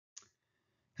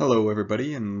Hello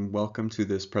everybody and welcome to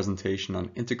this presentation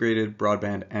on integrated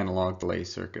broadband analog delay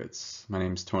circuits. My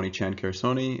name is Tony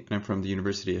Chan-Carsoni and I'm from the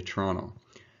University of Toronto.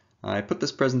 I put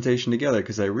this presentation together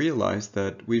because I realized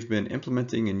that we've been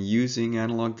implementing and using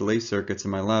analog delay circuits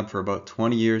in my lab for about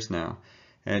 20 years now,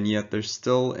 and yet there's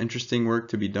still interesting work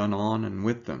to be done on and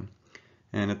with them.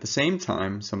 And at the same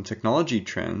time, some technology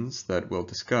trends that we'll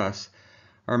discuss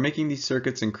are making these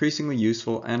circuits increasingly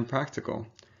useful and practical.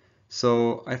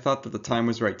 So I thought that the time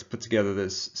was right to put together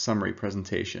this summary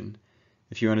presentation.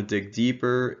 If you want to dig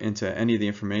deeper into any of the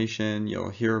information you'll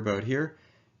hear about here,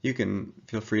 you can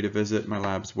feel free to visit my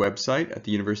lab's website at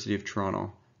the University of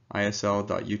Toronto,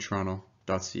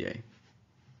 isl.utoronto.ca.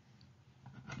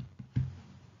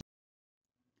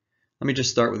 Let me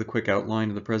just start with a quick outline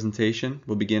of the presentation.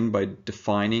 We'll begin by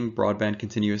defining broadband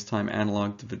continuous time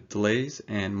analog delays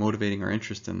and motivating our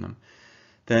interest in them.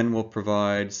 Then we'll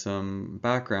provide some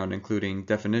background, including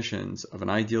definitions of an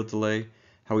ideal delay,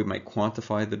 how we might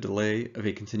quantify the delay of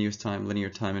a continuous time linear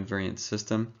time invariant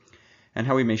system, and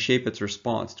how we may shape its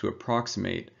response to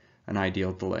approximate an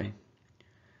ideal delay.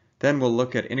 Then we'll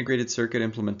look at integrated circuit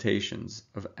implementations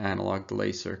of analog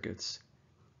delay circuits,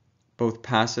 both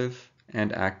passive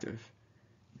and active,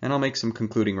 and I'll make some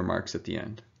concluding remarks at the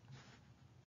end.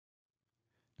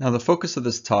 Now the focus of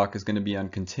this talk is going to be on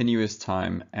continuous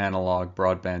time analog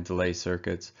broadband delay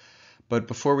circuits, but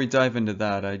before we dive into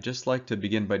that, I'd just like to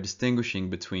begin by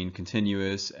distinguishing between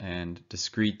continuous and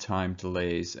discrete time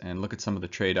delays and look at some of the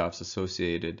trade-offs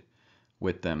associated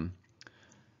with them.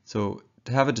 So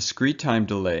to have a discrete time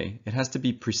delay, it has to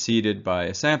be preceded by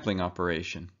a sampling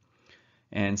operation,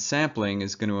 and sampling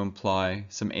is going to imply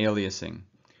some aliasing.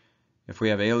 If we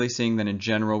have aliasing, then in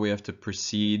general we have to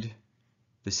precede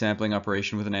the sampling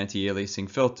operation with an anti-aliasing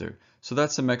filter. So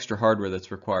that's some extra hardware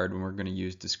that's required when we're going to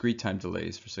use discrete time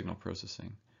delays for signal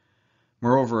processing.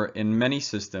 Moreover, in many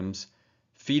systems,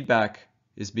 feedback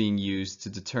is being used to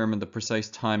determine the precise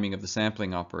timing of the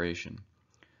sampling operation.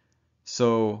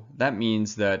 So that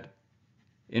means that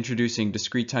introducing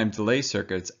discrete time delay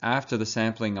circuits after the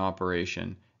sampling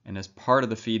operation and as part of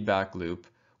the feedback loop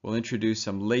will introduce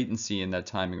some latency in that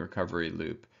timing recovery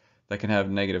loop that can have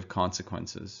negative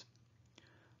consequences.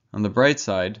 On the bright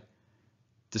side,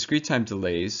 discrete time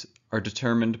delays are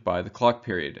determined by the clock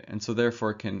period, and so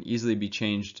therefore can easily be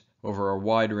changed over a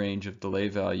wide range of delay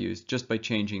values just by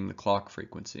changing the clock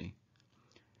frequency.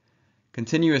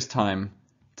 Continuous time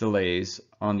delays,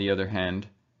 on the other hand,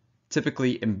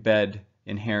 typically embed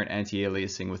inherent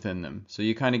anti-aliasing within them, so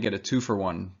you kind of get a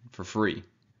 2-for-1 for free.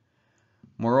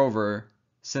 Moreover,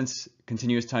 since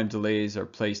continuous time delays are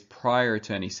placed prior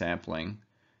to any sampling,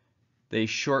 they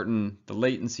shorten the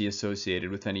latency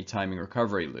associated with any timing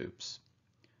recovery loops.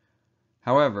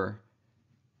 However,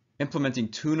 implementing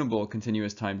tunable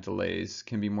continuous time delays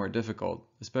can be more difficult,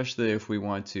 especially if we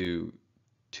want to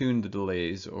tune the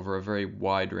delays over a very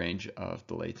wide range of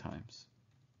delay times.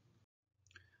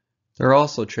 There are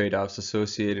also trade-offs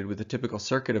associated with the typical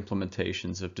circuit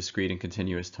implementations of discrete and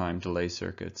continuous time delay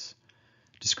circuits.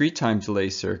 Discrete time delay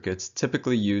circuits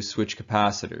typically use switch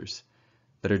capacitors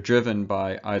that are driven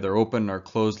by either open or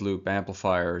closed loop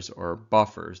amplifiers or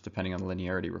buffers, depending on the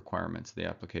linearity requirements of the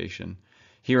application.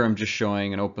 Here I'm just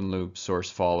showing an open loop source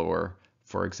follower,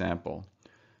 for example.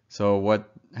 So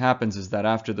what happens is that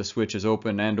after the switch is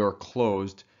open and or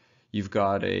closed, you've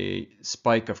got a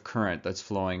spike of current that's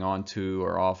flowing onto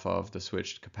or off of the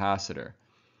switched capacitor.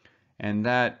 And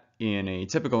that, in a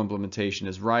typical implementation,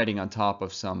 is riding on top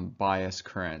of some bias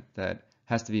current that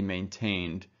has to be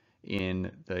maintained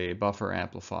in the buffer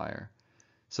amplifier.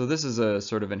 So this is a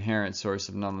sort of inherent source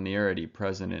of nonlinearity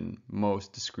present in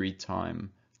most discrete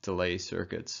time delay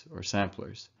circuits or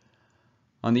samplers.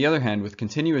 On the other hand, with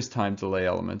continuous time delay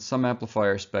elements, some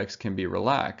amplifier specs can be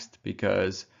relaxed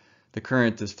because the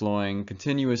current is flowing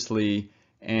continuously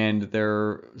and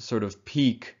their sort of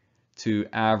peak to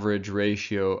average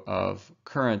ratio of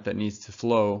current that needs to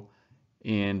flow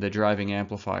in the driving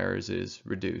amplifiers is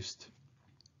reduced.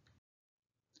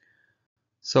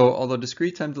 So although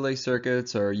discrete time delay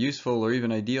circuits are useful or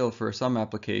even ideal for some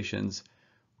applications,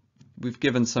 we've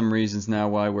given some reasons now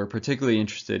why we're particularly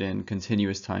interested in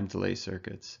continuous time delay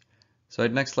circuits. So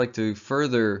I'd next like to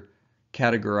further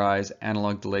categorize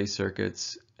analog delay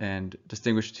circuits and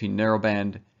distinguish between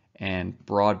narrowband and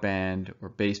broadband or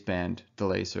baseband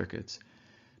delay circuits.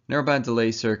 Narrowband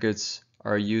delay circuits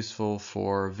are useful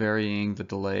for varying the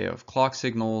delay of clock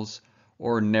signals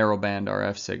or narrowband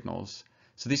RF signals.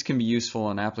 So these can be useful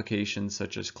in applications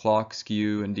such as clock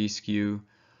skew and deskew,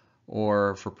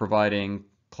 or for providing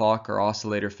clock or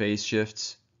oscillator phase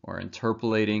shifts, or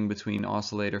interpolating between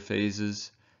oscillator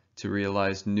phases to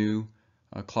realize new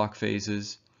clock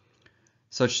phases.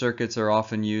 Such circuits are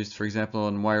often used, for example,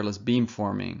 in wireless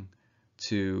beamforming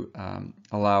to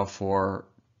allow for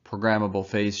programmable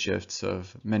phase shifts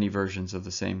of many versions of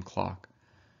the same clock.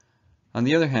 On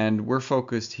the other hand, we're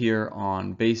focused here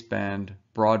on baseband,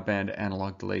 broadband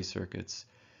analog delay circuits.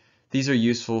 These are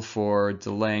useful for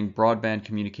delaying broadband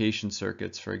communication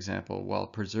circuits, for example, while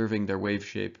preserving their wave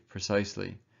shape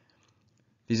precisely.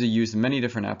 These are used in many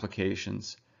different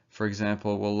applications. For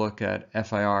example, we'll look at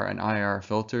FIR and IR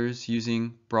filters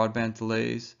using broadband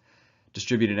delays.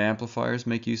 Distributed amplifiers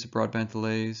make use of broadband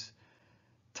delays.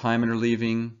 Time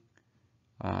interleaving,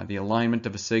 the alignment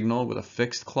of a signal with a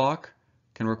fixed clock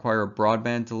can require a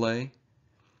broadband delay.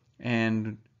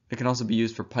 And it can also be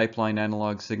used for pipeline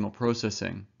analog signal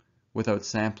processing without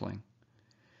sampling.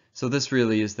 So this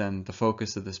really is then the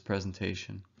focus of this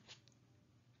presentation.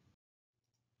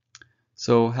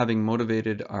 So having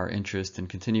motivated our interest in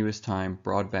continuous time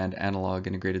broadband analog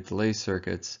integrated delay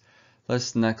circuits,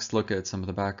 let's next look at some of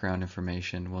the background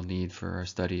information we'll need for our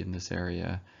study in this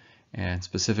area. And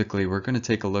specifically, we're going to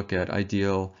take a look at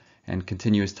ideal and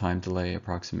continuous time delay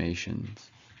approximations.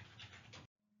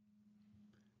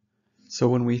 So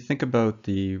when we think about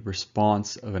the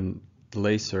response of a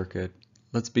delay circuit,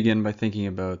 let's begin by thinking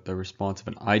about the response of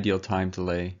an ideal time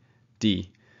delay,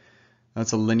 D.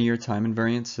 That's a linear time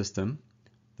invariant system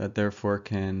that therefore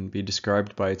can be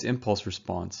described by its impulse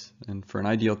response. And for an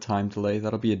ideal time delay,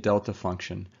 that'll be a delta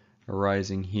function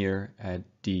arising here at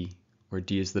D, where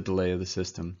D is the delay of the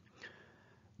system.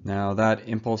 Now that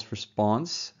impulse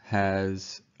response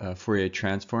has a Fourier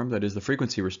transform that is the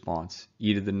frequency response,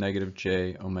 e to the negative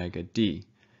j omega d.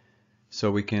 So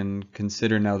we can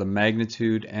consider now the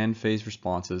magnitude and phase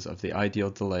responses of the ideal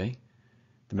delay.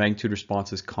 The magnitude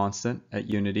response is constant at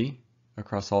unity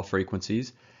across all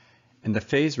frequencies, and the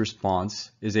phase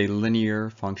response is a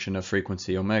linear function of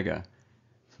frequency omega.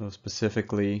 So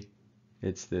specifically,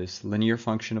 it's this linear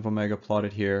function of omega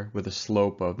plotted here with a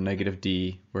slope of negative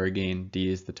d, where again d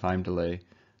is the time delay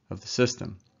of the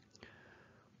system.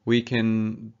 We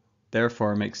can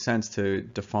therefore make sense to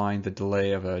define the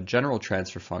delay of a general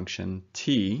transfer function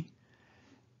t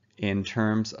in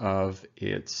terms of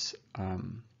its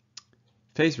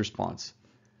phase response.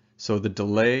 So the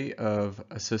delay of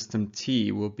a system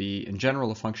t will be in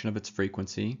general a function of its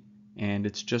frequency, and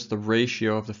it's just the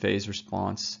ratio of the phase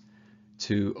response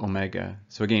to omega.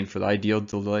 So again, for the ideal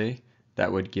delay,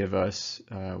 that would give us,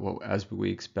 as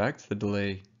we expect, the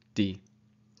delay d.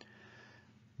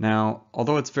 Now,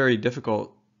 although it's very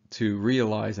difficult to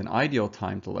realize an ideal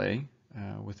time delay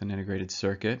with an integrated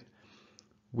circuit,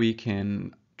 we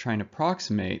can try and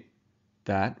approximate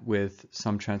that with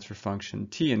some transfer function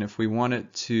t, and if we want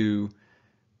it to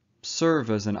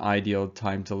serve as an ideal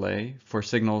time delay for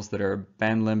signals that are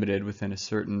band limited within a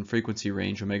certain frequency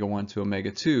range, omega 1 to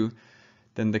omega 2,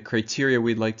 then the criteria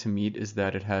we'd like to meet is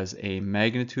that it has a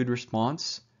magnitude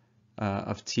response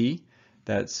of t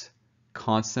that's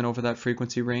constant over that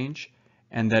frequency range,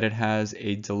 and that it has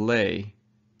a delay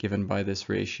given by this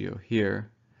ratio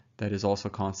here that is also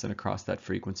constant across that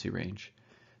frequency range.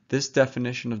 This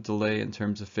definition of delay in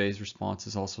terms of phase response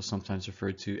is also sometimes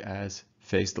referred to as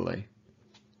phase delay.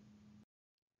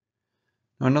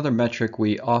 Now, another metric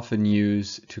we often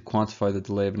use to quantify the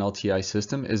delay of an LTI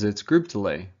system is its group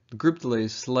delay. The group delay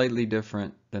is slightly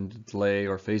different than the delay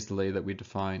or phase delay that we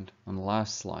defined on the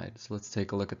last slide. So let's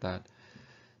take a look at that.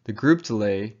 The group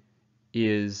delay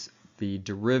is the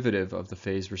derivative of the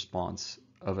phase response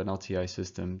of an LTI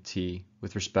system T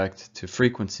with respect to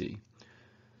frequency.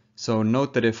 So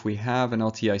note that if we have an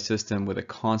LTI system with a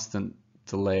constant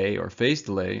delay or phase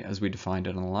delay, as we defined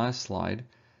it on the last slide,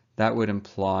 that would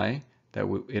imply that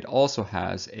it also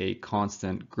has a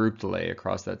constant group delay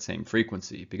across that same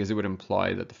frequency, because it would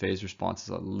imply that the phase response is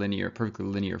a linear, perfectly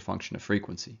linear function of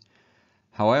frequency.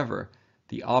 However,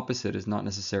 the opposite is not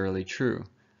necessarily true.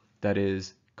 That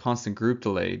is, constant group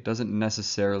delay doesn't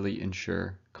necessarily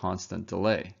ensure constant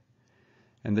delay.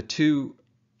 And the two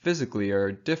physically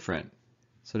are different.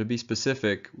 So to be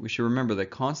specific, we should remember that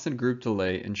constant group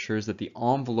delay ensures that the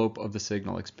envelope of the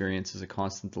signal experiences a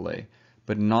constant delay,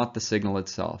 but not the signal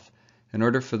itself. In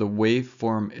order for the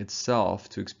waveform itself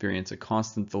to experience a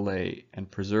constant delay and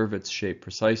preserve its shape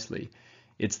precisely,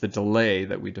 it's the delay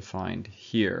that we defined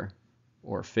here,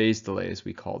 or phase delay as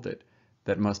we called it,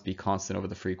 that must be constant over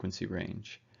the frequency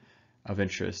range of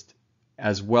interest,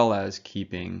 as well as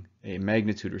keeping a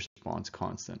magnitude response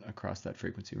constant across that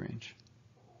frequency range.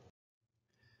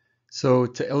 So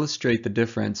to illustrate the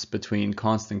difference between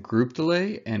constant group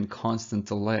delay and constant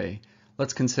delay,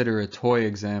 let's consider a toy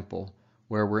example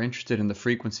where we're interested in the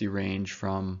frequency range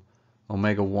from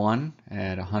omega 1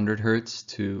 at 100 Hz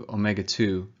to omega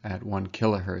 2 at 1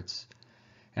 kHz.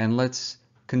 and let's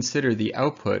consider the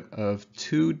output of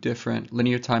two different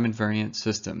linear time invariant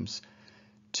systems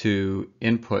to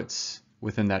inputs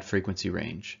within that frequency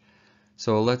range.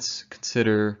 So let's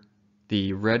consider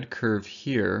the red curve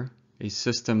here, a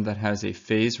system that has a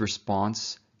phase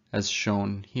response as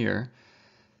shown here.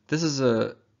 This is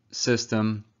a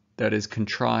system that is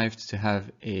contrived to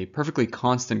have a perfectly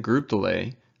constant group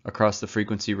delay across the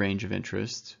frequency range of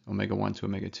interest, omega 1 to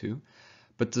omega 2,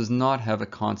 but does not have a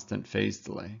constant phase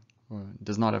delay, or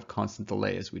does not have constant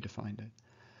delay as we defined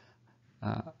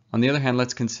it. On the other hand,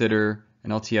 let's consider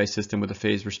an LTI system with a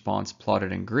phase response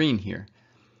plotted in green here.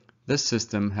 This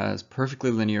system has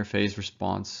perfectly linear phase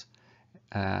response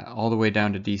all the way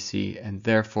down to DC, and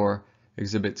therefore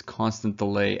exhibits constant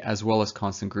delay as well as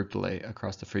constant group delay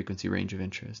across the frequency range of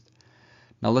interest.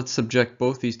 Now let's subject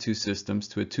both these two systems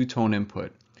to a two-tone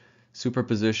input,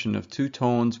 superposition of two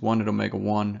tones, one at omega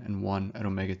 1 and one at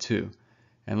omega 2.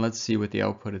 And let's see what the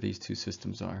output of these two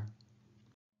systems are.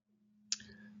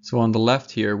 So on the left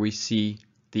here we see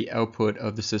the output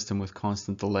of the system with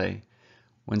constant delay.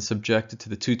 When subjected to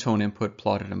the two-tone input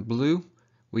plotted in blue,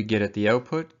 we get at the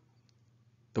output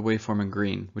the waveform in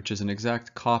green, which is an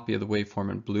exact copy of the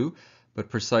waveform in blue, but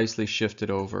precisely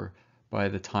shifted over by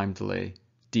the time delay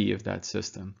d of that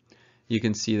system. You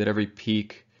can see that every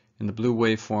peak in the blue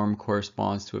waveform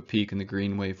corresponds to a peak in the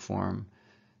green waveform,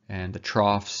 and the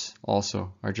troughs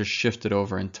also are just shifted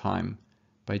over in time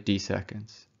by d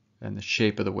seconds, and the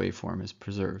shape of the waveform is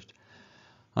preserved.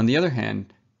 On the other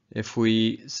hand, if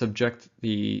we subject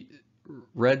the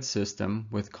red system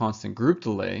with constant group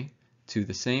delay to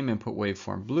the same input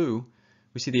waveform blue,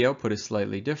 we see the output is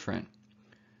slightly different.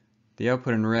 The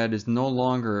output in red is no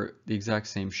longer the exact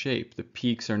same shape. The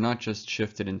peaks are not just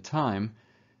shifted in time,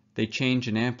 they change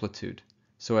in amplitude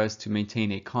so as to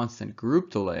maintain a constant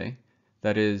group delay.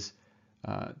 That is,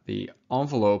 the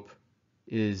envelope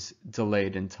is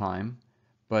delayed in time,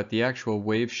 but the actual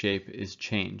wave shape is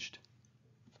changed.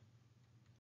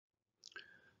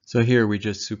 So here we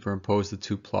just superimpose the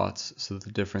two plots so that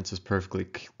the difference is perfectly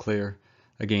clear.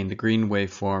 Again, the green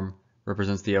waveform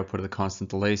represents the output of the constant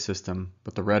delay system,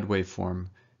 but the red waveform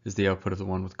is the output of the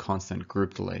one with constant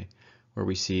group delay, where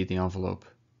we see the envelope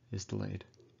is delayed.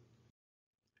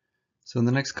 So in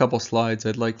the next couple slides,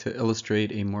 I'd like to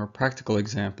illustrate a more practical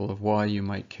example of why you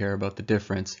might care about the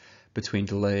difference between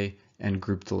delay and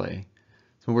group delay.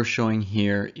 So what we're showing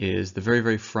here is the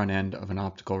very front end of an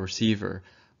optical receiver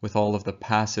with all of the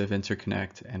passive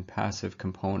interconnect and passive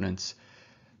components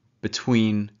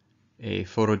between a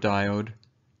photodiode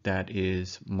that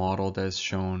is modeled as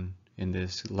shown in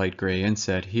this light gray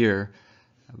inset here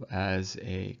as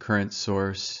a current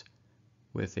source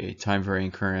with a time varying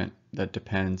current that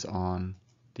depends on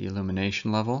the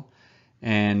illumination level,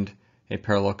 and a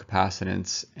parallel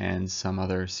capacitance and some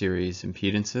other series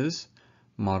impedances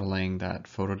modeling that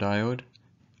photodiode.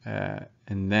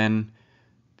 And then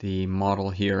the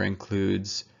model here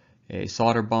includes a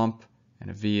solder bump and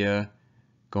a via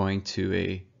going to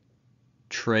a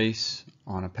trace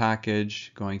on a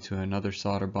package, going to another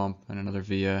solder bump and another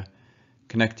via,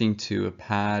 connecting to a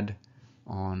pad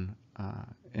on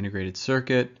integrated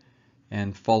circuit,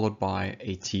 and followed by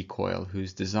a T-coil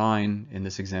whose design in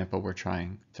this example we're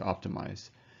trying to optimize.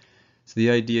 So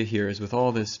the idea here is with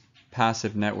all this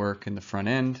passive network in the front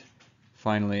end,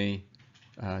 finally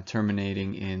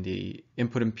terminating in the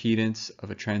input impedance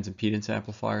of a transimpedance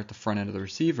amplifier at the front end of the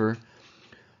receiver,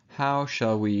 how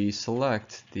shall we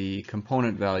select the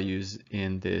component values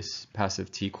in this passive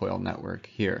T-coil network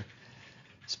here?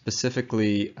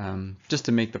 Specifically, just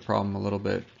to make the problem a little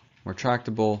bit more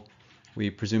tractable, we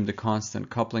presumed a constant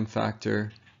coupling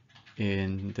factor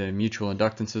in the mutual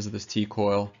inductances of this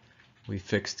T-coil. We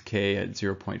fixed K at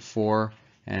 0.4,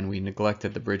 and we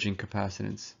neglected the bridging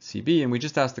capacitance CB, and we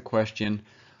just asked the question,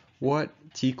 what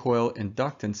T-coil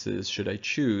inductances should I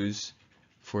choose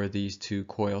for these two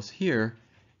coils here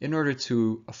in order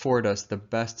to afford us the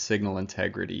best signal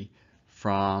integrity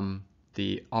from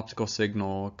the optical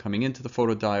signal coming into the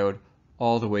photodiode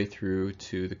all the way through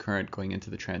to the current going into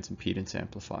the transimpedance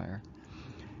amplifier.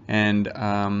 And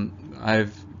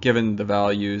I've given the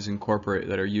values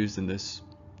that are used in this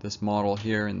model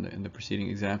here in the preceding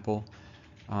example.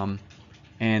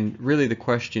 And really the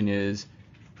question is,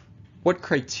 what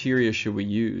criteria should we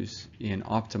use in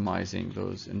optimizing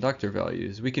those inductor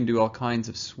values? We can do all kinds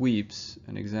of sweeps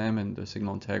and examine the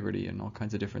signal integrity in all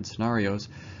kinds of different scenarios,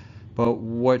 but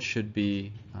what should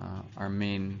be our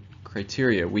main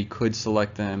criteria? We could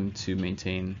select them to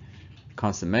maintain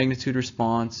constant magnitude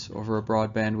response over a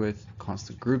broad bandwidth,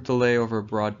 constant group delay over a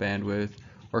broad bandwidth,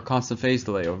 or constant phase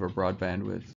delay over a broad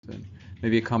bandwidth, and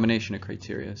maybe a combination of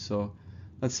criteria. So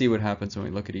Let's see what happens when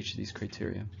we look at each of these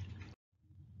criteria.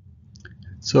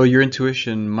 So your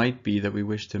intuition might be that we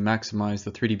wish to maximize the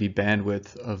 3 dB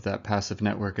bandwidth of that passive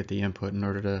network at the input in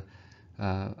order to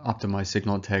optimize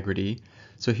signal integrity.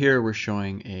 So here we're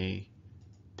showing a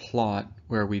plot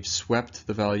where we've swept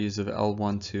the values of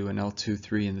L12 and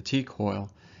L23 in the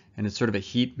T-coil, and it's sort of a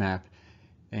heat map,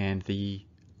 and the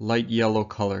light yellow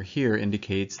color here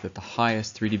indicates that the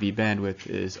highest 3 dB bandwidth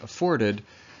is afforded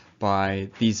by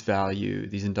these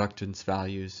inductance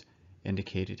values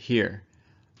indicated here.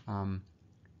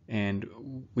 And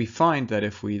we find that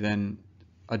if we then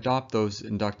adopt those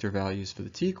inductor values for the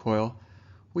T-coil,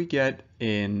 we get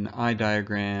an eye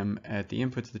diagram at the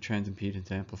input to the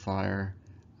transimpedance amplifier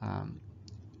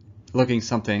looking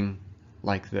something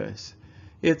like this.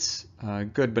 It's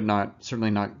good, but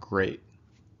certainly not great.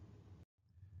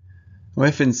 Well,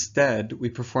 if instead we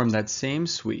perform that same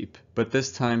sweep, but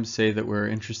this time say that we're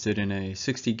interested in a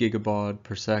 60 gigabaud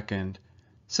per second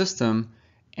system,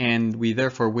 and we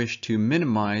therefore wish to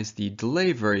minimize the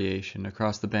delay variation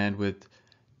across the bandwidth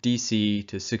DC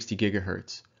to 60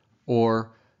 gigahertz,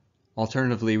 or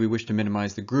alternatively we wish to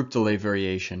minimize the group delay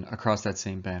variation across that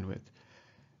same bandwidth.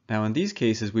 Now in these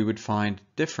cases we would find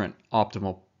different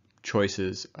optimal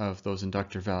choices of those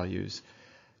inductor values,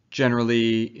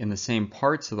 generally in the same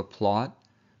parts of the plot,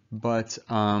 but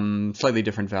slightly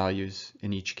different values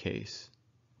in each case.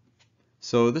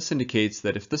 So this indicates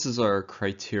that if this is our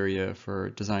criteria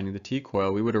for designing the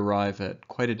T-coil, we would arrive at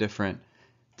quite a different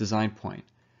design point.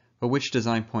 But which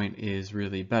design point is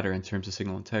really better in terms of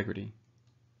signal integrity?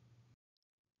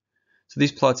 So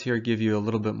these plots here give you a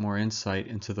little bit more insight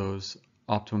into those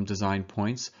optimum design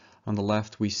points. On the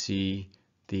left we see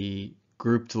the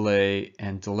group delay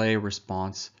and delay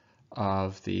response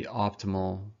of the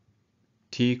optimal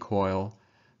T-coil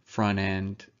front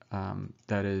end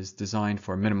that is designed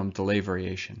for minimum delay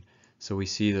variation. So we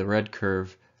see the red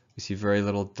curve, we see very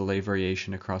little delay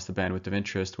variation across the bandwidth of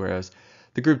interest, whereas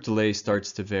the group delay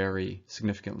starts to vary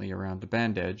significantly around the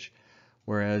band edge,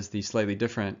 whereas the slightly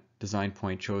different design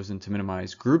point chosen to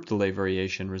minimize group delay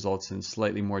variation results in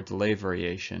slightly more delay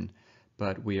variation,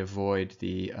 but we avoid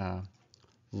the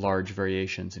large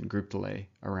variations in group delay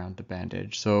around the band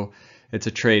edge. So it's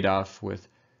a trade-off with,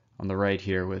 on the right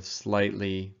here, with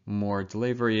slightly more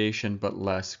delay variation but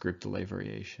less group delay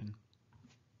variation.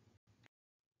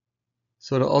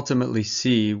 So to ultimately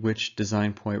see which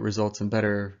design point results in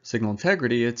better signal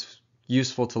integrity, it's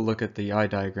useful to look at the eye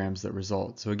diagrams that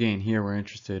result. So again, here we're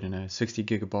interested in a 60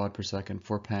 gigabaud per second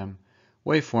 4-PAM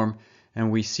waveform,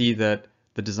 and we see that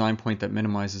the design point that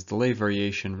minimizes delay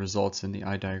variation results in the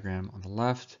eye diagram on the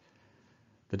left.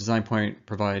 The design point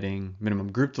providing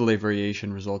minimum group delay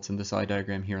variation results in this eye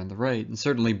diagram here on the right, and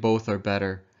certainly both are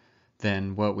better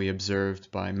than what we observed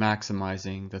by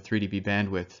maximizing the 3 dB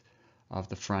bandwidth of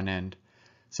the front end.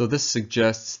 So this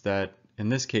suggests that in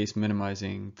this case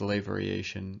minimizing delay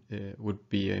variation would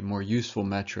be a more useful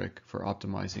metric for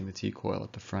optimizing the T-coil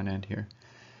at the front end here.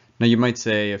 Now you might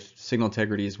say, if signal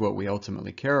integrity is what we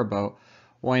ultimately care about,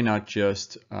 why not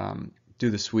just do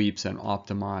the sweeps and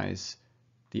optimize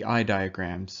the eye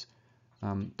diagrams?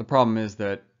 The problem is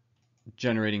that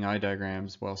generating eye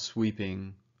diagrams while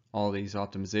sweeping all these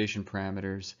optimization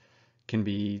parameters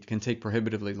can take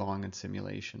prohibitively long in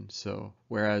simulation. So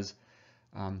whereas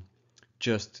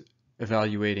just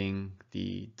evaluating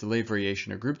the delay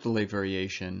variation or group delay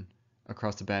variation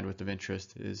across the bandwidth of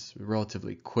interest is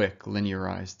relatively quick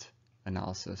linearized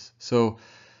analysis. So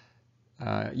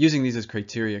using these as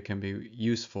criteria can be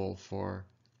useful for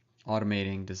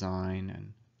automating design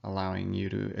and allowing you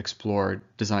to explore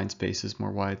design spaces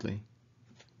more widely.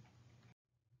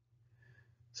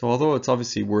 So although it's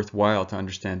obviously worthwhile to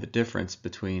understand the difference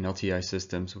between LTI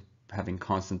systems having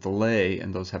constant delay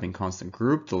and those having constant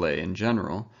group delay in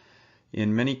general,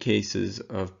 in many cases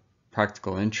of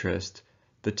practical interest,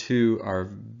 the two are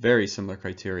very similar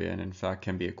criteria and in fact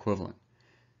can be equivalent.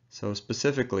 So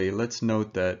specifically, let's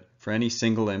note that for any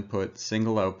single input,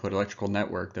 single output electrical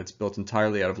network that's built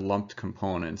entirely out of lumped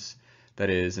components, that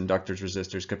is inductors,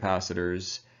 resistors,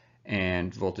 capacitors,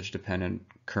 and voltage dependent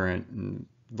current and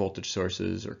voltage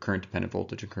sources, or current dependent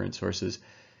voltage and current sources,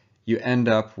 you end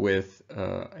up with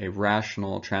a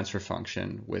rational transfer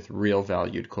function with real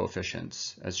valued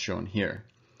coefficients as shown here.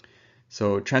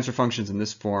 So transfer functions in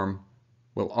this form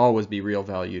will always be real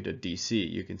valued at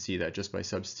DC. You can see that just by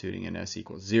substituting an s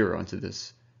equals 0 into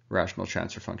this rational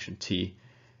transfer function t.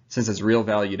 Since it's real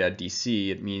valued at DC,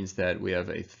 it means that we have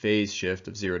a phase shift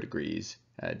of 0 degrees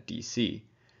at DC.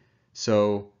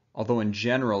 So although in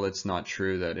general it's not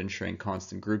true that ensuring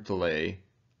constant group delay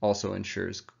also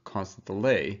ensures constant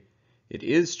delay, it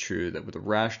is true that with a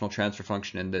rational transfer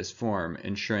function in this form,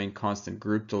 ensuring constant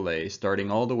group delay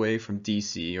starting all the way from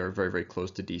DC, or very, very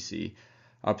close to DC,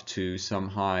 up to some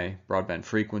high broadband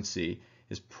frequency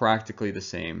is practically the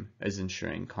same as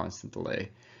ensuring constant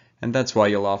delay. And that's why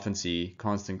you'll often see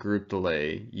constant group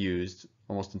delay used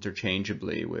almost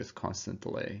interchangeably with constant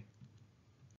delay.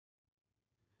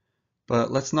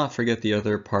 But let's not forget the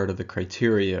other part of the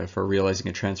criteria for realizing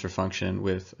a transfer function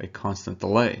with a constant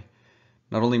delay.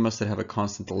 Not only must it have a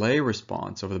constant delay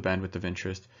response over the bandwidth of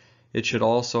interest, it should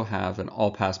also have an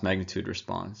all-pass magnitude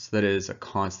response, that is, a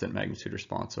constant magnitude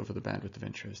response over the bandwidth of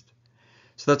interest.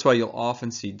 So that's why you'll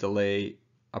often see delay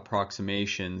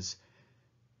approximations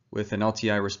with an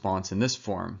LTI response in this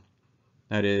form.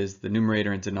 That is, the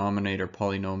numerator and denominator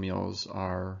polynomials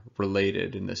are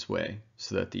related in this way,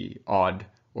 so that the odd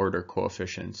order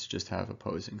coefficients just have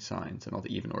opposing signs, and all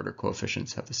the even order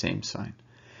coefficients have the same sign.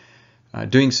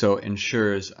 Doing so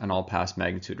ensures an all-pass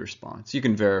magnitude response. You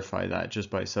can verify that just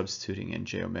by substituting in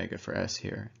j omega for s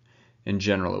here. In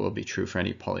general, it will be true for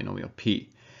any polynomial p.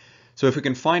 So if we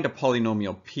can find a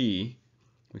polynomial p,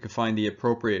 we can find the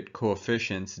appropriate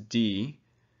coefficients d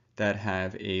that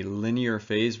have a linear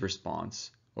phase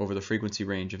response over the frequency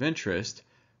range of interest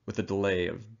with a delay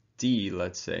of d,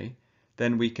 let's say,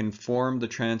 then we can form the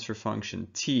transfer function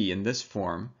t in this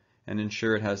form and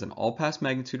ensure it has an all-pass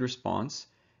magnitude response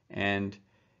and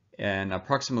an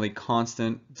approximately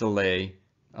constant delay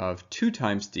of 2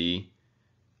 times d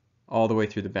all the way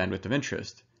through the bandwidth of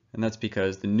interest. And that's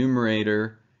because the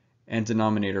numerator and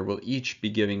denominator will each be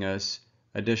giving us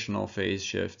additional phase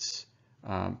shifts,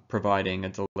 providing a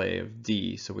delay of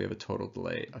d, so we have a total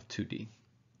delay of 2d.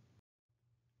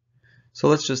 So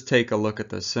let's just take a look at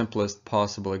the simplest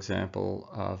possible example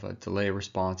of a delay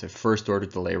response, a first order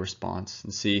delay response,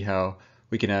 and see how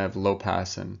we can have low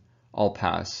pass and all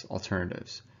pass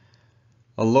alternatives.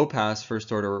 A low pass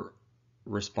first order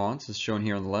response is shown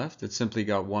here on the left. It's simply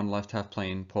got one left half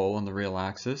plane pole on the real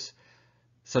axis.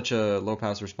 Such a low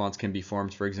pass response can be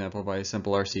formed, for example, by a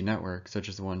simple RC network, such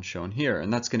as the one shown here,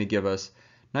 and that's going to give us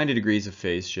 90 degrees of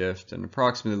phase shift and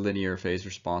approximately linear phase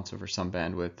response over some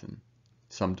bandwidth and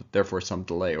therefore some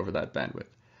delay over that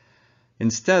bandwidth.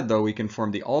 Instead, though, we can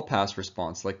form the all-pass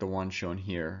response like the one shown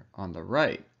here on the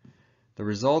right. The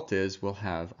result is we'll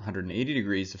have 180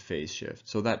 degrees of phase shift.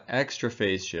 So that extra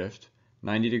phase shift,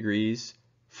 90 degrees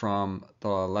from the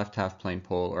left half plane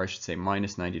pole, or I should say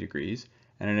minus 90 degrees,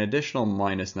 and an additional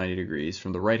minus 90 degrees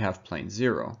from the right half plane,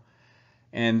 0.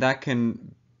 And that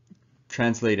can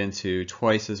translate into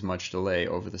twice as much delay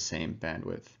over the same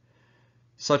bandwidth.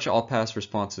 Such all-pass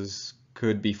responses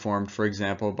could be formed, for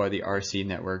example, by the RC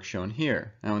network shown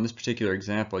here. Now in this particular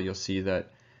example, you'll see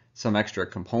that some extra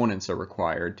components are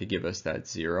required to give us that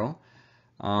 0.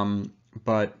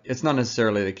 But it's not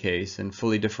necessarily the case. In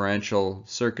fully differential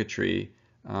circuitry,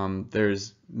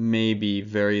 there's maybe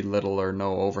very little or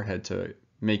no overhead to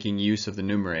making use of the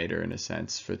numerator, in a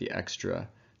sense, for the extra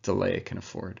delay it can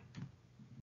afford.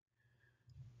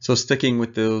 So sticking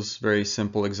with those very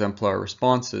simple exemplar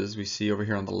responses, we see over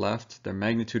here on the left their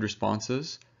magnitude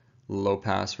responses, low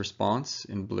pass response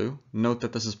in blue. Note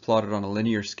that this is plotted on a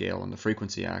linear scale on the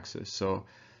frequency axis, so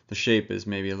the shape is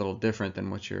maybe a little different than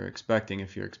what you're expecting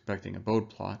if you're expecting a Bode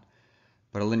plot.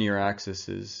 But a linear axis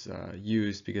is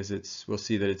used because we'll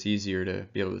see that it's easier to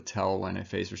be able to tell when a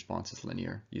phase response is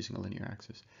linear using a linear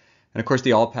axis. And of course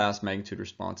the all-pass magnitude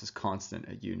response is constant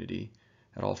at unity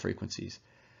at all frequencies.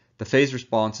 The phase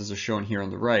responses are shown here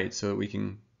on the right so that we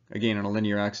can, again on a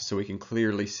linear axis, so we can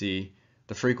clearly see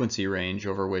the frequency range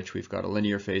over which we've got a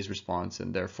linear phase response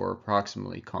and therefore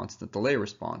approximately constant delay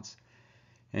response.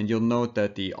 And you'll note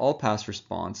that the all-pass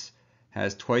response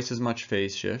has twice as much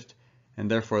phase shift and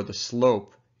therefore the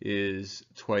slope is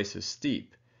twice as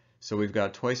steep. So we've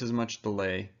got twice as much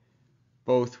delay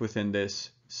both within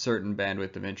this certain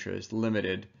bandwidth of interest,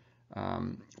 limited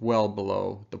well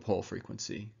below the pole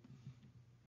frequency.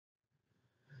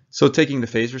 So taking the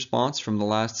phase response from the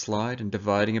last slide and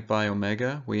dividing it by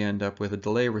omega, we end up with a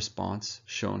delay response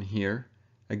shown here.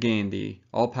 Again, the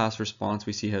all-pass response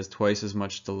we see has twice as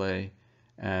much delay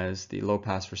as the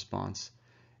low-pass response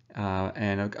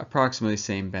and approximately the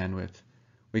same bandwidth.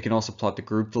 We can also plot the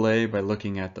group delay by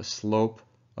looking at the slope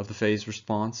of the phase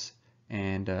response,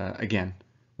 and again,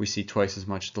 we see twice as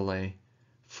much delay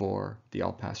for the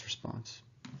all-pass response.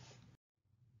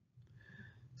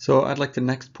 So I'd like to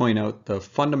next point out the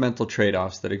fundamental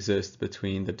trade-offs that exist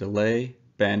between the delay,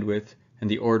 bandwidth, and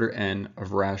the order n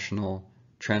of rational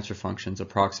transfer functions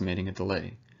approximating a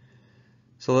delay.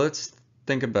 So let's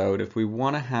think about if we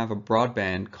want to have a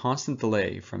broadband constant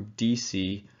delay from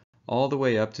DC all the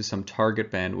way up to some target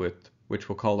bandwidth, which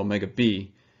we'll call omega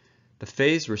b, the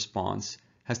phase response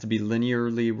has to be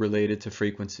linearly related to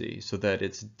frequency so that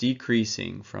it's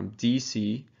decreasing from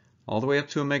dc all the way up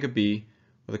to omega b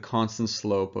with a constant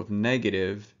slope of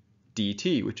negative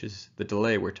dt, which is the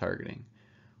delay we're targeting.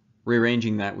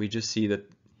 Rearranging that, we just see that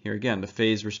here again the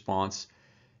phase response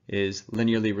is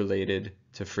linearly related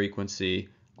to frequency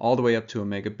all the way up to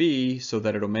omega b, so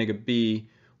that at omega b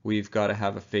we've got to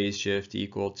have a phase shift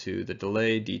equal to the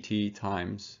delay dt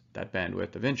times that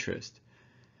bandwidth of interest.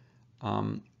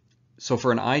 So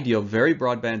for an ideal very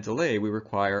broadband delay, we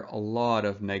require a lot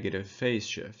of negative phase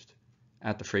shift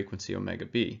at the frequency omega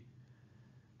b.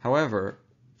 However,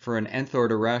 for an nth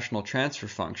order rational transfer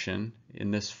function in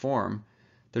this form,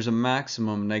 there's a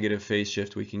maximum negative phase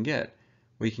shift we can get.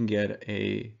 We can get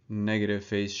a negative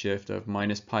phase shift of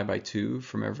minus pi by 2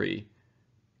 from every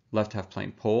left half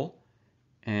plane pole,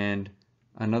 and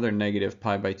another negative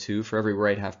pi by 2 for every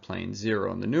right half plane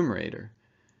 0 in the numerator.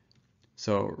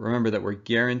 So remember that we're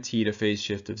guaranteed a phase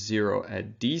shift of 0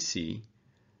 at DC,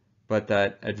 but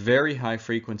that at very high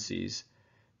frequencies,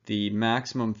 the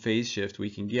maximum phase shift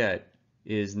we can get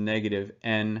is negative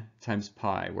n times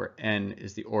pi, where n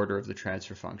is the order of the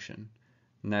transfer function,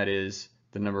 and that is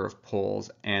the number of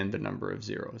poles and the number of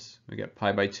zeros. We get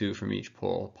pi by 2 from each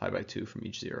pole, pi by 2 from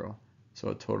each zero, so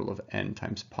a total of n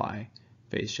times pi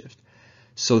phase shift.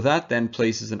 So that then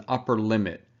places an upper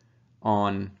limit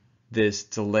on this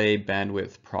delay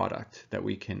bandwidth product that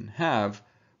we can have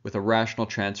with a rational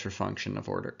transfer function of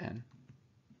order n.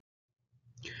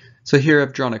 So here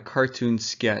I've drawn a cartoon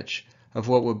sketch of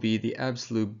what would be the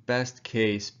absolute best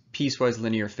case piecewise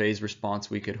linear phase response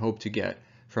we could hope to get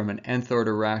from an nth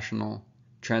order rational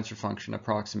transfer function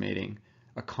approximating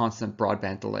a constant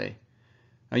broadband delay.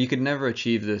 Now you could never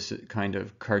achieve this kind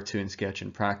of cartoon sketch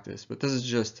in practice, but this is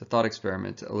just a thought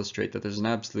experiment to illustrate that there's an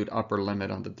absolute upper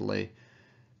limit on the delay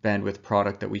bandwidth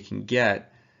product that we can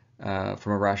get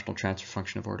from a rational transfer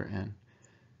function of order n.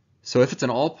 So if it's an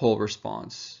all-pole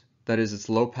response, that is it's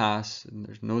low pass and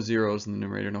there's no zeros in the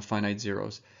numerator, no finite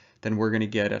zeros, then we're going to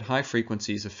get at high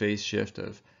frequencies a phase shift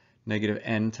of negative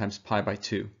n times pi by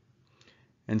 2.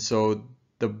 And so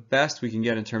the best we can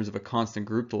get in terms of a constant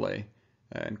group delay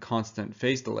and constant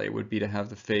phase delay would be to have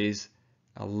the phase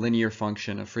a linear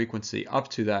function of frequency up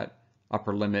to that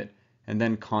upper limit and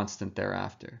then constant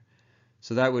thereafter.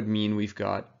 So that would mean we've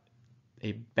got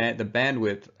the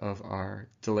bandwidth of our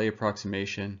delay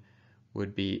approximation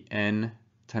would be n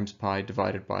times pi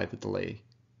divided by the delay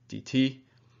dt,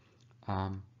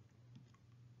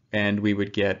 and we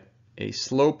would get a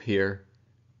slope here,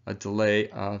 a delay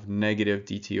of negative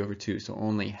dt over 2, so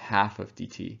only half of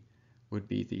dt would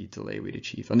be the delay we'd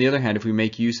achieve. On the other hand, if we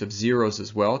make use of zeros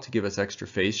as well to give us extra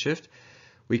phase shift,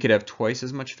 we could have twice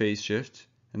as much phase shift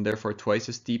and therefore twice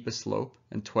as steep a slope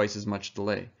and twice as much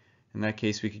delay. In that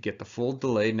case, we could get the full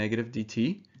delay negative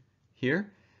dt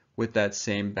here with that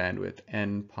same bandwidth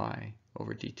n pi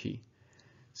over dt.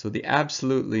 So the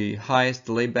absolutely highest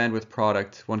delay bandwidth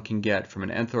product one can get from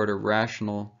an nth order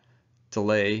rational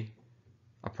delay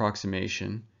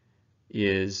approximation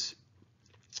is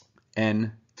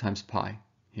n times pi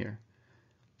here.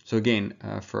 So again,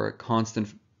 for a constant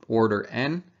order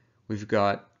n, we've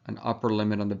got an upper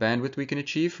limit on the bandwidth we can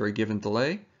achieve for a given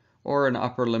delay, or an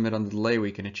upper limit on the delay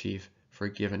we can achieve for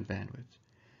a given bandwidth.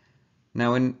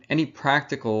 Now in any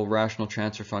practical rational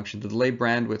transfer function, the delay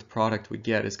bandwidth product we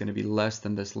get is going to be less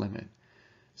than this limit.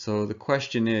 So the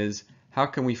question is, how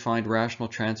can we find rational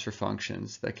transfer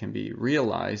functions that can be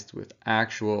realized with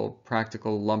actual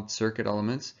practical lumped circuit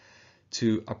elements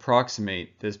to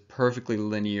approximate this perfectly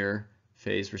linear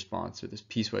phase response, or this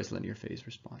piecewise linear phase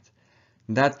response?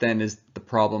 And that then is the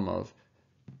problem of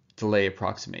delay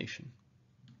approximation.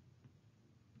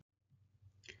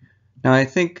 Now I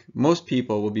think most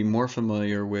people will be more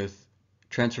familiar with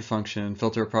transfer function and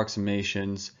filter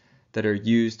approximations that are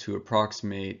used to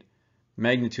approximate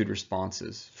magnitude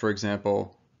responses. For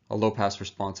example, a low pass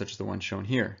response such as the one shown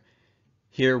here.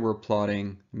 Here we're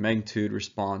plotting magnitude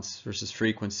response versus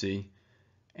frequency,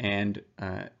 and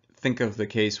think of the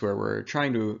case where we're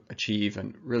trying to achieve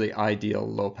a really ideal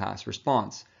low pass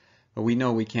response. But we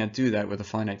know we can't do that with a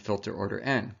finite filter order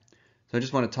n. So I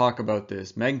just want to talk about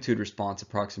this magnitude response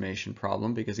approximation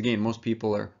problem because again, most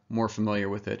people are more familiar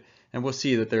with it, and we'll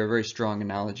see that there are very strong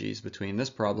analogies between this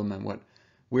problem and what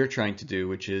we're trying to do,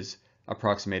 which is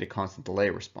approximate a constant delay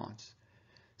response.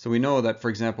 So we know that, for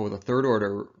example, with a third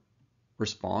order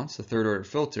response, a third order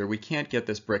filter, we can't get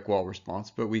this brick wall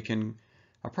response, but we can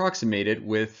approximate it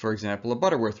with, for example, a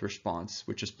Butterworth response,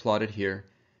 which is plotted here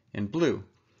in blue.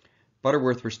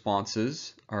 Butterworth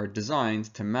responses are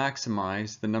designed to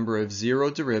maximize the number of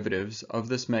zero derivatives of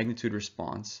this magnitude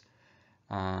response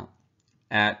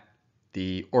at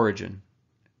the origin,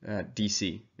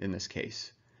 DC in this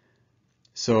case.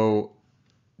 So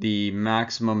the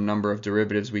maximum number of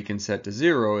derivatives we can set to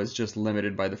 0 is just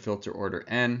limited by the filter order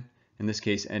n. In this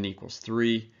case, n equals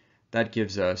 3. That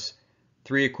gives us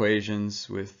 3 equations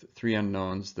with 3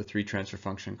 unknowns, the 3 transfer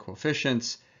function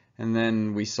coefficients, and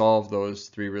then we solve those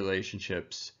 3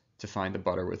 relationships to find the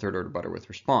third order Butterworth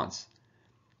response.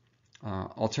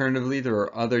 Alternatively, there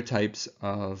are other types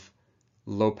of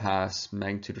low-pass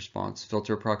magnitude response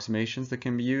filter approximations that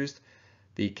can be used.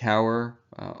 The Cauer,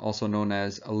 also known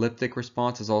as elliptic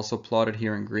response, is also plotted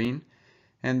here in green.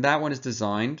 And that one is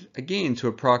designed, again, to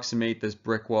approximate this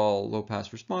brick wall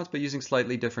low-pass response, but using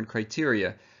slightly different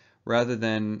criteria. Rather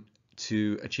than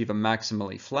to achieve a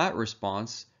maximally flat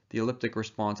response, the elliptic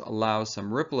response allows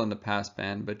some ripple in the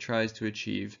passband, but tries to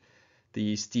achieve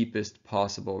the steepest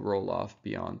possible roll-off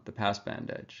beyond the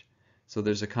passband edge. So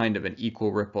there's a kind of an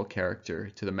equal ripple character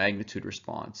to the magnitude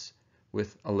response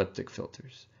with elliptic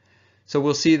filters. So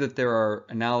we'll see that there are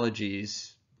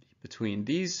analogies between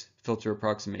these filter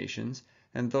approximations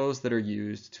and those that are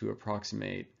used to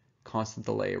approximate constant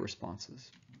delay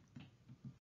responses.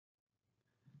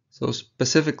 So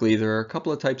specifically, there are a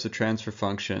couple of types of transfer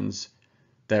functions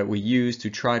that we use to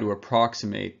try to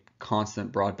approximate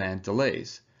constant broadband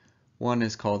delays. One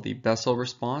is called the Bessel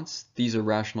response. These are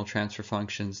rational transfer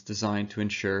functions designed to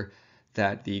ensure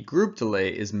that the group delay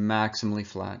is maximally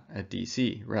flat at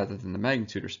DC rather than the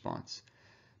magnitude response.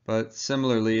 But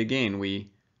similarly, again,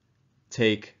 we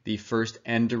take the first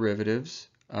n derivatives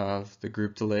of the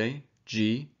group delay,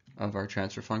 g, of our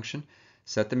transfer function,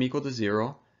 set them equal to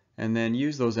 0, and then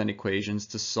use those n equations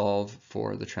to solve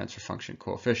for the transfer function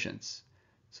coefficients.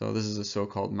 So this is a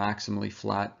so-called maximally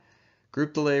flat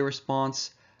group delay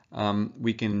response.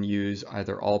 We can use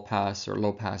either all-pass or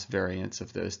low-pass variants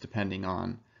of this depending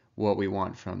on what we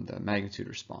want from the magnitude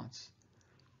response.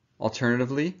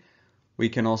 Alternatively, we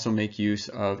can also make use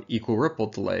of equal ripple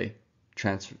delay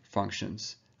transfer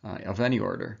functions of any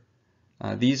order.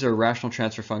 These are rational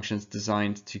transfer functions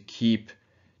designed to keep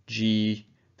g,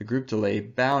 the group delay,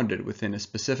 bounded within a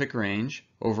specific range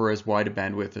over as wide a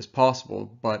bandwidth as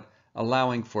possible, but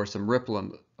allowing for some ripple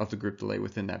of the group delay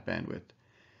within that bandwidth.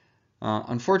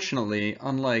 Unfortunately,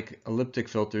 unlike elliptic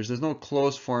filters, there's no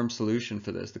closed form solution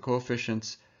for this. The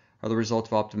coefficients are the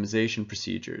result of optimization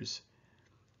procedures.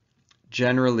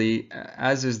 Generally,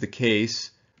 as is the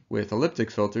case with elliptic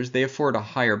filters, they afford a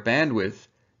higher bandwidth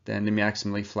than the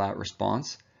maximally flat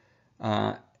response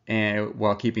and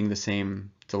while keeping the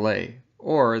same delay,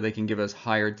 or they can give us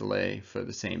higher delay for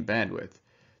the same bandwidth.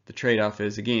 The trade-off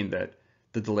is, again, that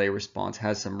the delay response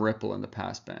has some ripple in the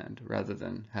passband rather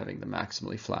than having the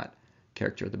maximally flat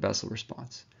character of the Bessel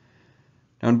response.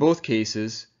 Now in both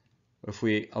cases, if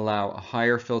we allow a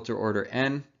higher filter order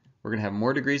n, we're going to have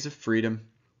more degrees of freedom,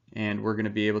 and we're going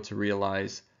to be able to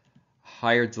realize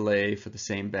higher delay for the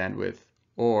same bandwidth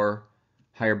or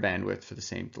higher bandwidth for the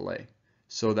same delay.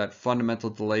 So that fundamental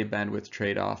delay bandwidth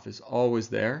trade-off is always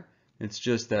there. It's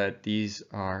just that these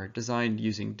are designed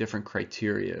using different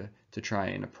criteria to try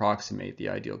and approximate the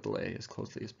ideal delay as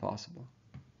closely as possible.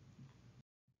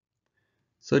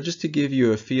 So just to give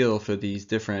you a feel for these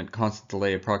different constant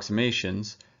delay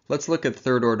approximations, let's look at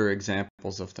third order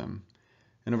examples of them.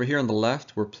 And over here on the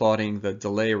left, we're plotting the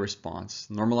delay response,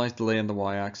 normalized delay on the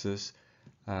y-axis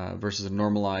versus a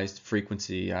normalized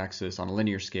frequency axis on a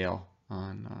linear scale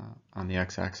on the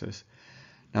x-axis.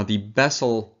 Now the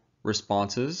Bessel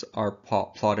responses are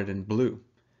plotted in blue,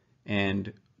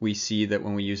 and we see that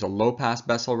when we use a low-pass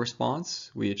Bessel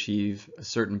response, we achieve a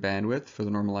certain bandwidth for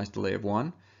the normalized delay of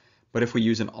 1. But if we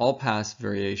use an all-pass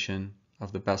variation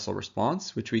of the Bessel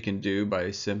response, which we can do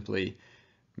by simply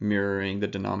mirroring the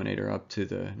denominator up to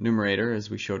the numerator, as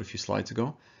we showed a few slides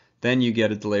ago, then you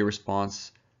get a delay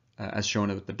response as shown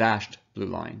with the dashed blue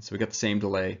line. So we get the same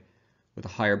delay with a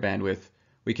higher bandwidth.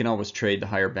 We can always trade the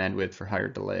higher bandwidth for higher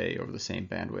delay over the same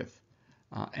bandwidth.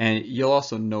 And you'll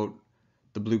also note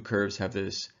the blue curves have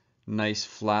this nice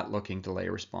flat-looking delay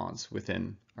response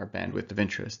within our bandwidth of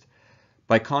interest.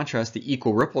 By contrast, the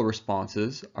equal ripple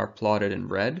responses are plotted in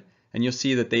red, and you'll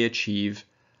see that they achieve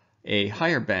a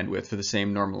higher bandwidth for the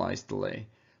same normalized delay,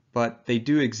 but they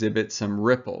do exhibit some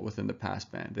ripple within the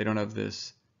passband. They don't have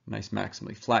this nice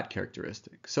maximally flat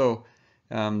characteristic. So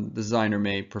the designer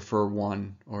may prefer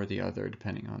one or the other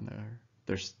depending on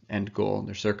their end goal and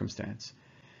their circumstance.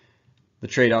 The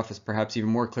trade-off is perhaps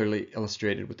even more clearly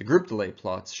illustrated with the group delay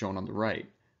plots shown on the right.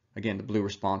 Again, the blue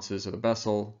responses are the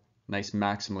Bessel, nice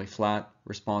maximally flat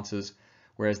responses,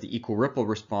 whereas the equal ripple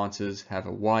responses have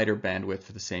a wider bandwidth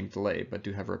for the same delay, but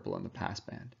do have ripple in the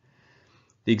passband.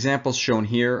 The examples shown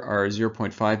here are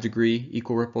 0.5 degree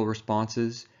equal ripple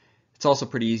responses, It's also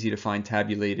pretty easy to find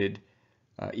tabulated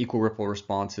equal ripple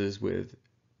responses with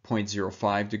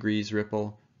 0.05 degrees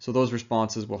ripple. So those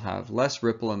responses will have less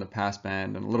ripple in the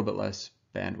passband and a little bit less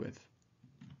bandwidth.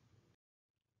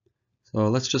 So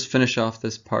let's just finish off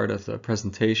this part of the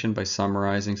presentation by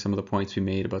summarizing some of the points we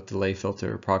made about delay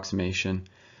filter approximation.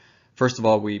 First of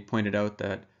all, we pointed out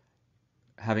that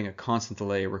having a constant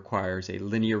delay requires a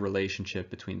linear relationship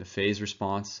between the phase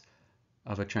response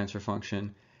of a transfer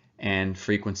function and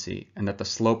frequency, and that the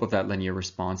slope of that linear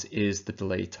response is the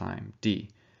delay time, d.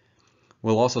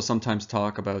 We'll also sometimes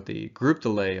talk about the group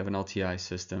delay of an LTI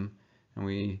system, and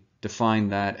we define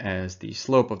that as the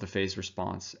slope of the phase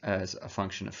response as a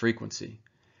function of frequency.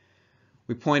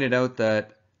 We pointed out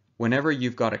that whenever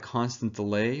you've got a constant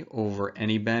delay over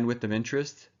any bandwidth of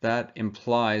interest, that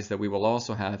implies that we will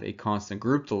also have a constant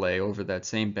group delay over that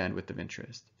same bandwidth of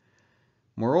interest.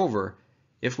 Moreover,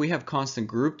 if we have constant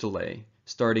group delay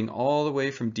starting all the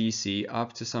way from DC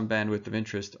up to some bandwidth of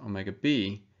interest omega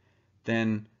b,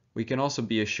 then we can also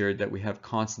be assured that we have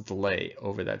constant delay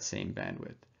over that same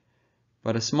bandwidth.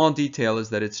 But a small detail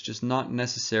is that it's just not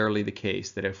necessarily the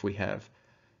case that if we have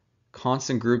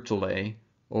constant group delay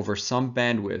over some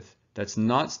bandwidth that's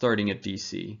not starting at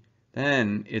DC,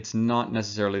 then it's not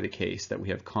necessarily the case that we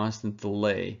have constant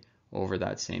delay over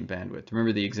that same bandwidth.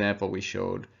 Remember the example we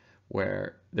showed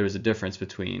where there was a difference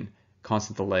between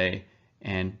constant delay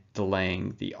and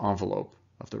delaying the envelope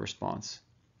of the response.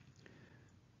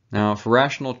 Now, for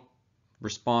rational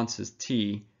responses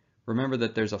t, remember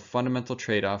that there's a fundamental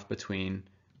trade-off between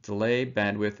delay,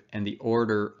 bandwidth, and the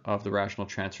order of the rational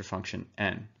transfer function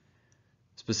n.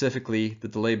 Specifically, the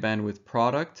delay bandwidth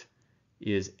product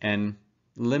is n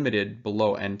limited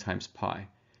below n times pi.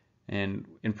 And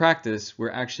in practice,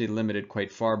 we're actually limited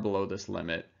quite far below this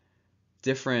limit.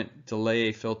 Different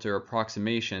delay filter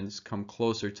approximations come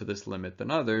closer to this limit than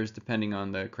others, depending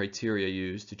on the criteria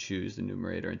used to choose the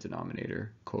numerator and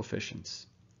denominator coefficients.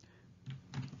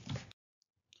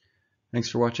 Thanks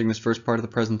for watching this first part of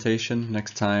the presentation.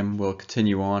 Next time we'll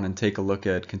continue on and take a look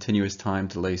at continuous time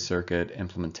delay circuit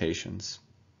implementations.